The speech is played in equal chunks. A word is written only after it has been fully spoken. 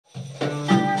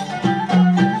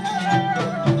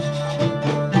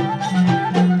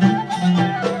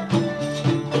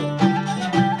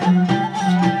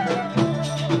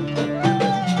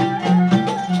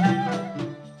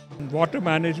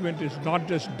water management is not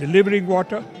just delivering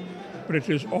water, but it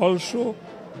is also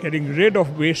getting rid of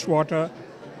wastewater,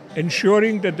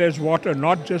 ensuring that there's water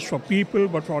not just for people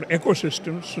but for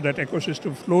ecosystems, so that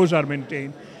ecosystem flows are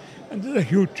maintained. And this is a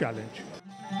huge challenge.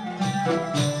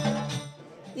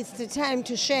 It's the time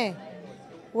to share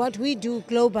what we do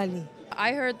globally.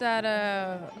 I heard that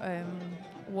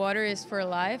water is for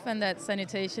life and that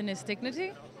sanitation is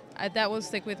dignity. That will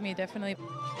stick with me, definitely.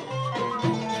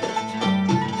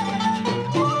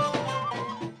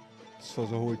 For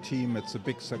the whole team, it's a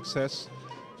big success,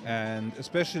 and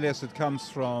especially as it comes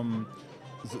from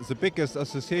the biggest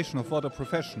association of water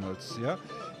professionals. Yeah,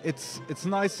 it's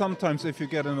nice sometimes if you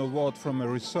get an award from a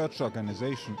research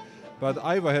organization, but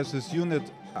IWA has this unique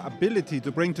ability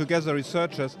to bring together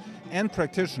researchers and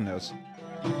practitioners.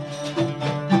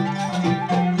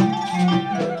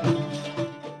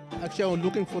 Actually, I'm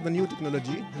looking for the new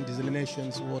technology in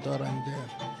desalinations, water, and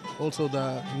also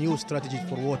the new strategy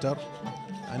for water,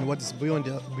 and what is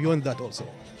beyond that also.